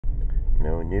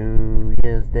No New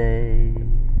Year's Day,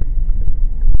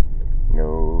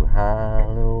 no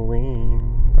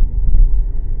Halloween,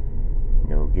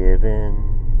 no giving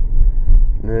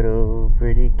little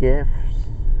pretty gifts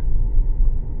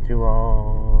to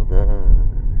all the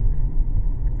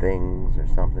things or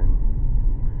something.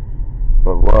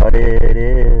 But what it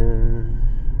is,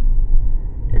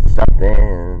 it's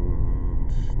something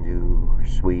new or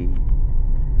sweet,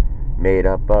 made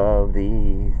up of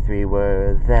these three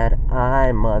words that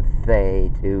I must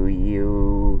say to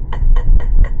you.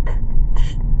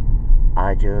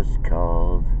 I just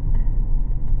called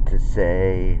to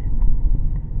say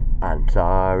I'm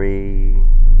sorry,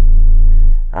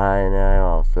 and I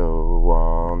also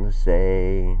want to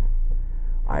say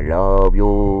I love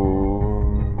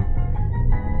you,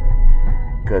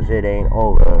 'cause it ain't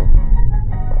over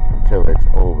until it's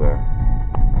over.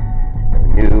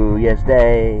 New Year's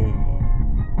Day,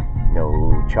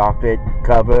 no chocolate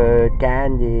covered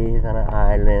candies on an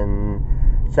island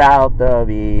south of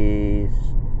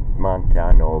East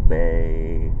Montano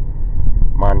Bay.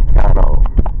 Montano.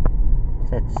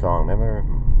 What's that song? Remember?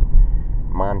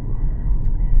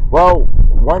 Well,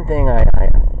 one thing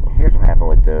here's what happened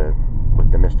with the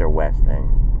Mr. West thing.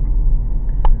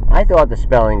 I thought the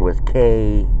spelling was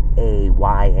Kayne, and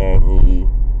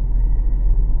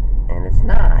it's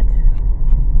not.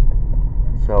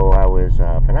 So I was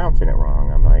pronouncing it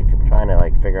wrong. I'm trying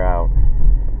to figure out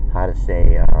how to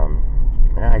say.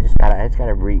 And I just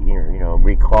gotta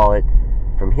recall it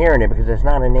from hearing it, because it's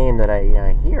not a name that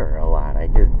I hear a lot. I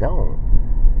just don't.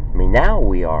 I mean, now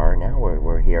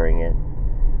we're hearing it,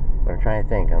 but I'm trying to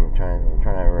think. I'm trying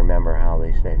to remember how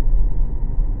they say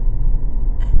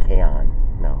Keon.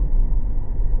 No.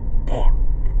 Damn.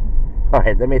 All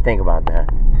right, let me think about that.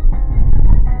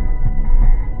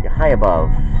 You're high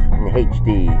above in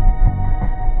HD.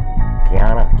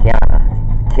 Kiana.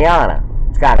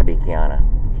 It's gotta be Kiana.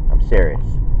 I'm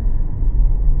serious.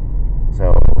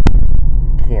 So,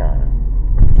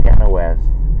 Kiana West.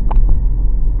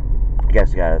 I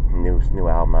guess got a new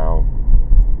album out.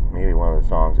 Maybe one of the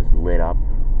songs is Lit Up.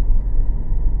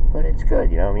 But it's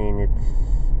good, I mean,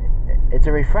 it's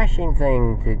a refreshing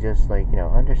thing to just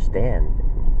understand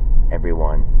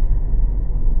everyone.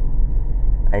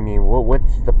 I mean,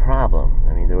 what's the problem?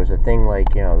 I mean, there was a thing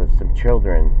there's some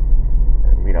children,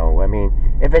 I mean,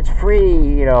 if it's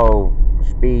free,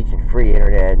 speech and free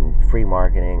internet and free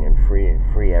marketing and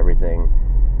free everything,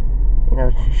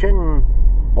 shouldn't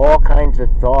all kinds of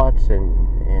thoughts and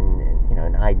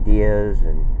ideas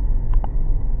and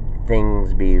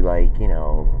things be I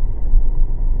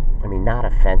mean, not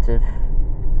offensive?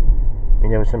 I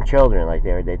mean, there was some children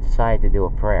they decided to do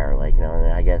a prayer,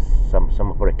 and I guess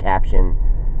someone put a caption.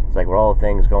 It's where all the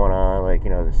things going on,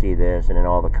 to see this, and then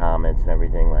all the comments and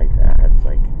everything like that. It's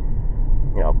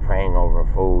praying over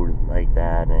food like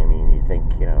that. And I mean, you think,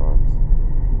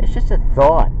 it's just a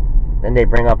thought. Then they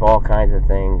bring up all kinds of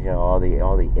things, all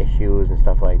the issues and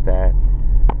stuff like that.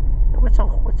 What's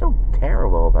so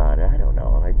terrible about it? I don't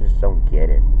know. I just don't get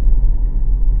it.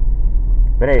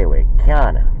 But anyway,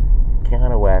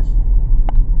 Kiana West.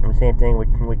 The same thing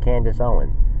with Candace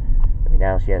Owen. I mean,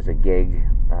 now she has a gig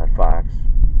on Fox.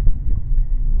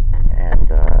 And,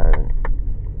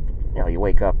 you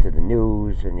wake up to the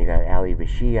news, and you got Ali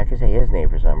Vichy. I can say his name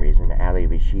for some reason, Ali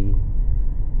Vichy.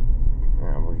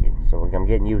 So I'm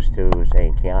getting used to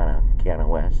saying Kiana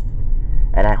West.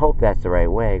 And I hope that's the right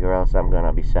way, or else I'm going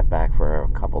to be set back for a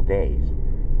couple days.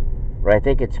 But I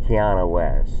think it's Kiana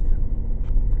West.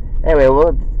 Anyway,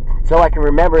 well, so I can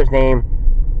remember his name,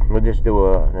 we'll just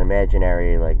do an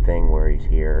imaginary thing where he's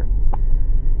here.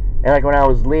 And when I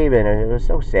was leaving, it was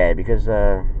so sad because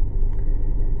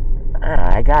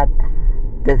I got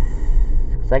this,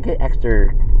 because I get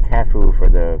extra cat food for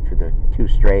the two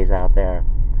strays out there,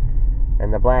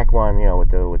 and the black one,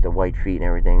 with the white feet and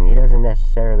everything, he doesn't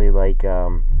necessarily like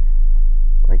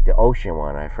the ocean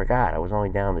one. I forgot. I was only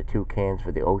down to 2 cans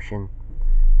for the ocean,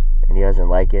 and he doesn't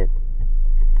like it.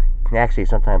 And actually,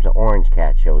 sometimes an orange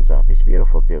cat shows up. He's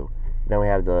beautiful too. Then we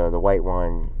have the white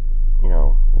one,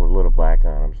 with a little black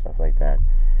on him, stuff like that.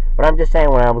 But I'm just saying,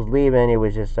 when I was leaving, it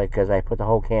was just because I put the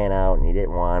whole can out and he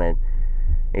didn't want it.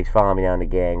 He's following me down the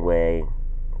gangway,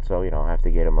 so I have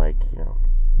to get him I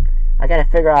got to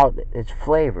figure out its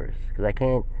flavors, because I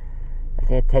can't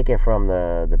take it from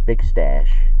the Big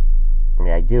Stash. I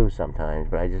mean, I do sometimes,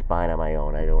 but I just buy it on my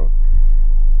own. I don't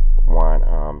want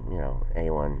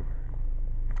anyone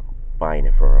buying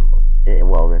it for him.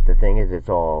 Well, the thing is, it's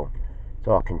all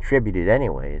contributed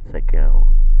anyway. It's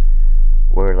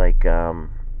we're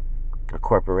a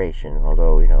corporation,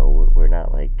 although we're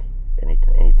not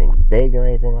anything big or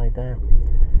anything like that.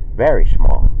 Very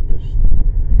small, just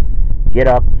get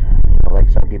up, like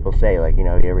some people say, like, you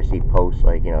ever see posts,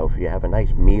 like, if you have a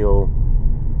nice meal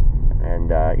and,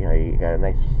 you got a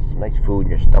nice food in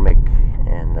your stomach,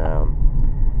 and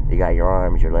you got your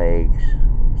arms, your legs,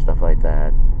 stuff like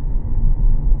that.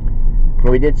 And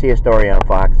we did see a story on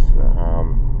Fox.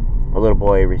 A little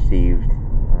boy received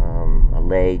a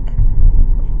leg,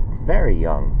 very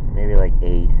young, maybe like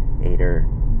 8 or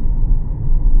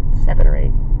 7 or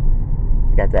 8.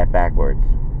 I got that backwards.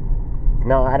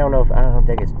 No, I don't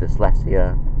think it's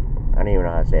dyslexia. I don't even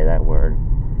know how to say that word.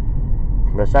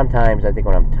 But sometimes I think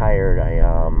when I'm tired,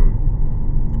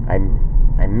 I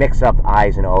mix up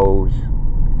I's and O's.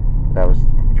 I was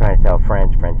trying to tell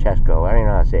Francesco. I don't even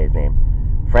know how to say his name.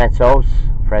 Franzos.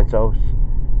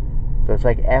 So it's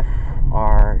like FRANCIOS,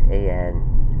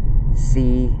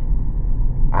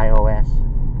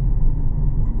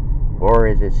 or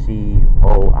is it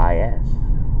COIS?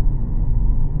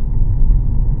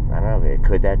 I don't know.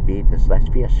 Could that be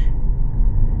dyslexia?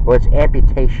 Well, it's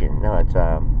amputation. No, it's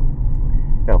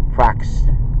prox.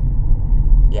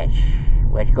 Yes.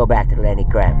 Let's go back to Lenny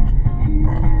Kravitz.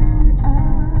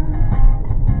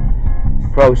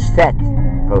 Prosthetic.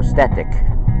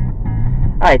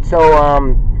 All right.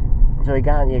 So he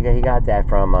got that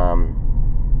from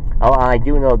I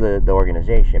do know the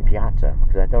organization, Piazza,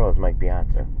 because I thought it was Mike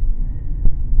Piazza.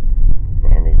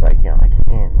 And he's like, I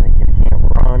can't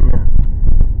run,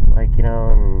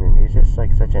 and he's just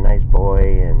like such a nice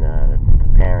boy, and the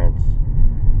parents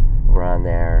were on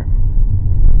there.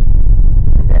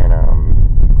 And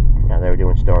then they were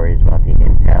doing stories about the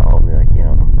intel, like,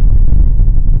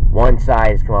 one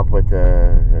side has come up with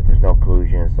that there's no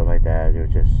collusion and stuff like that. It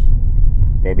was just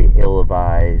maybe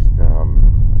ill-advised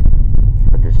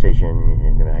a decision,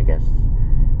 and I guess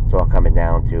it's all coming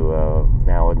down to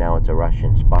now it's a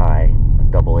Russian spy, a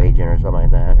double agent or something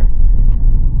like that. Or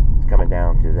it's coming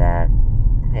down to that.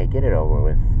 Hey, get it over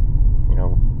with.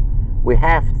 We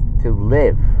have to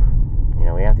live.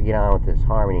 We have to get on with this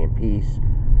harmony and peace.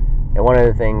 And one of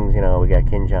the things, we got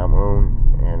Kim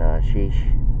Jong-un and Sheesh.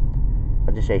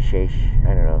 I'll just say Sheesh.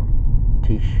 I don't know.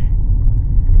 Tish.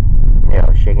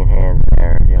 Shaking hands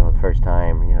there. The first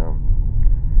time,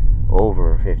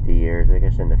 over 50 years, I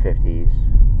guess in the 50s,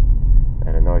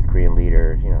 that a North Korean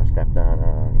leader, stepped on,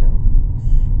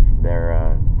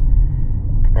 their,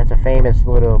 that's a famous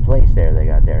little place there they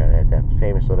got there, that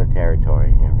famous little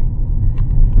territory.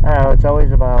 I don't know, it's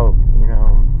always about,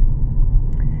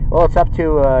 well, it's up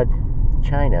to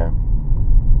China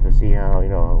to see how,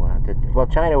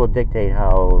 China will dictate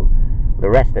how the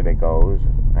rest of it goes,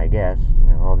 I guess.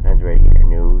 All depends where you get your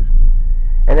news.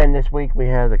 And then this week we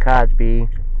have the Cosby.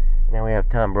 Now we have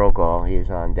Tom Brokaw.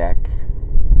 He's on deck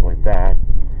with that.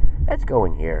 Let's go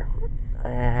in here. Do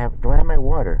I have my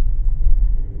water?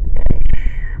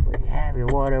 We have your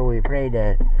water. We pray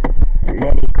to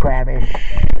Lenny Kravitz.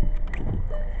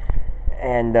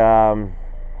 And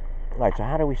alright, so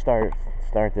how do we start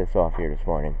this off here this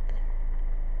morning?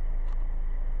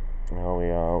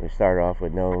 We start off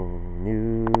with no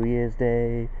New Year's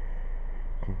Day,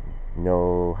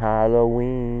 no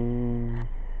Halloween.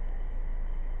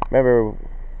 Remember,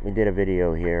 we did a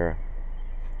video here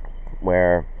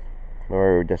where we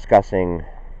were discussing,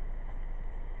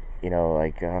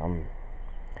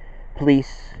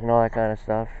 police and all that kind of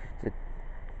stuff. It's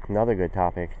another good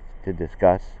topic to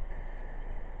discuss.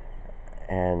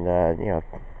 And,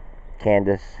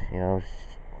 Candace,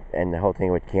 and the whole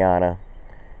thing with Kiana,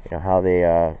 how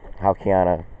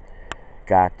Kiana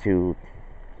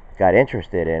got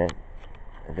interested in it.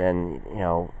 And then,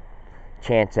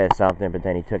 Chance said something, but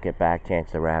then he took it back,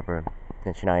 Chance the rapper.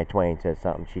 Then Shania Twain said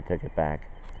something, she took it back.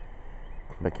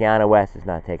 But Kiana West is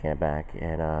not taking it back.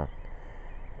 And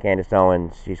Candace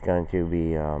Owens, she's going to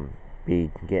be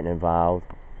getting involved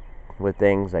with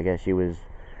things. I guess she was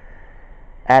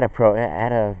at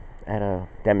a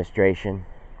demonstration,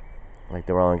 like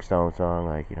the Rolling Stones song,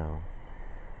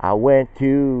 I went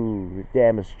to the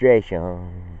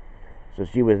demonstration. So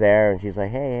she was there, and she's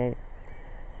like, hey.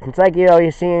 It's like,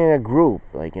 you're seeing a group,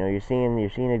 you're seeing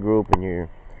a group, and you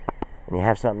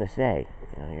have something to say.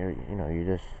 You're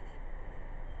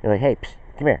like, hey, psst,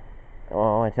 come here. Oh,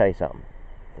 I want to tell you something.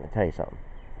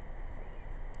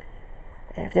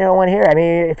 If they don't want to hear it,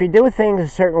 if you do things a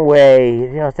certain way,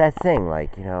 it's that thing,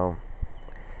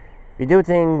 you do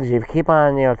things, you keep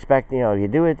on, expecting, you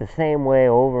do it the same way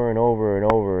over and over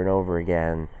and over and over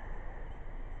again,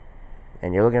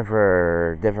 and you're looking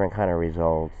for different kind of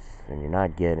results, and you're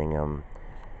not getting them.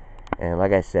 And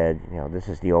like I said, this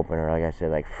is the opener. Like I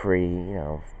said, free,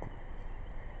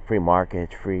 free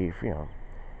markets, free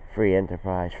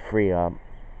enterprise, free up,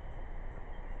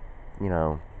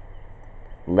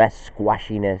 less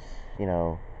squashiness,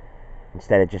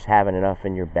 instead of just having enough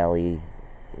in your belly.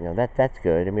 That's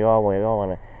good. And we all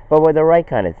want to, but with the right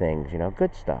kind of things,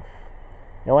 good stuff.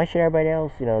 Why should everybody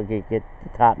else, get the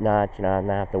top notch, not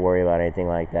have to worry about anything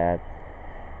like that?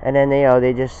 And then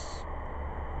they just,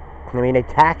 they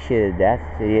tax you to death.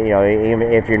 Even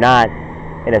if you're not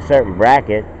in a certain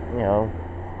bracket, you know.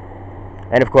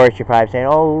 And of course, you're probably saying,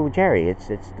 "Oh, Jerry, it's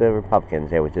the Republicans.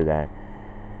 They would do that."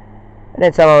 And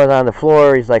then someone was on the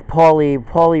floor. He's like,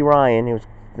 Paulie Ryan. He was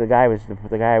the guy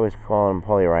was calling him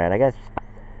Paulie Ryan. I guess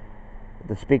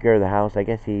the Speaker of the House. I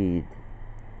guess he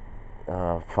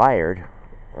fired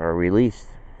or released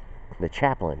the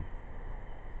chaplain.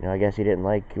 I guess he didn't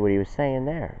like what he was saying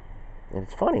there. And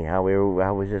it's funny how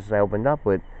I was just opened up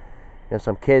with,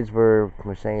 some kids were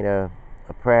saying a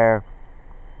prayer.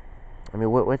 I mean,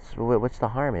 what's the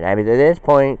harm in it? I mean, at this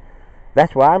point,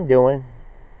 that's what I'm doing.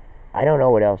 I don't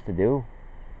know what else to do.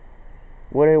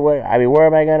 I mean, where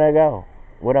am I gonna go?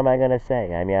 What am I gonna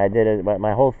say? I mean, I did it.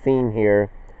 My whole theme here.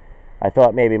 I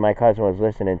thought maybe my cousin was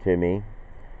listening to me.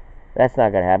 That's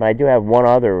not gonna happen. I do have one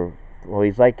other. Well,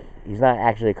 he's not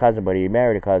actually a cousin, but he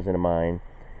married a cousin of mine,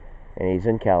 and he's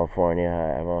in California.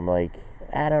 I'm like,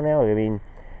 I don't know. I mean,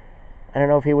 I don't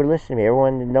know if he would listen to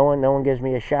me. No one gives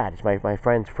me a shot. It's my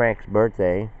friend Frank's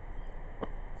birthday,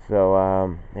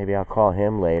 so maybe I'll call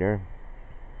him later.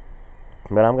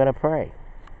 But I'm gonna pray.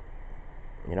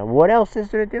 What else is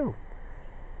there to do?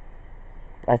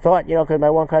 I thought, because my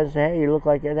one cousin said, "Hey, you look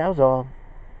like you." That was all.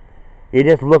 You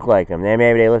just look like him. Then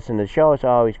maybe they listen to the show. It's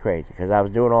always crazy because I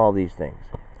was doing all these things.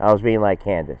 I was being like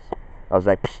Candace. I was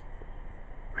like, "Psst,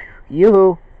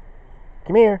 yoo-hoo,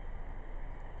 come here.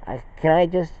 Can I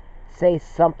just say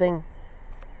something?"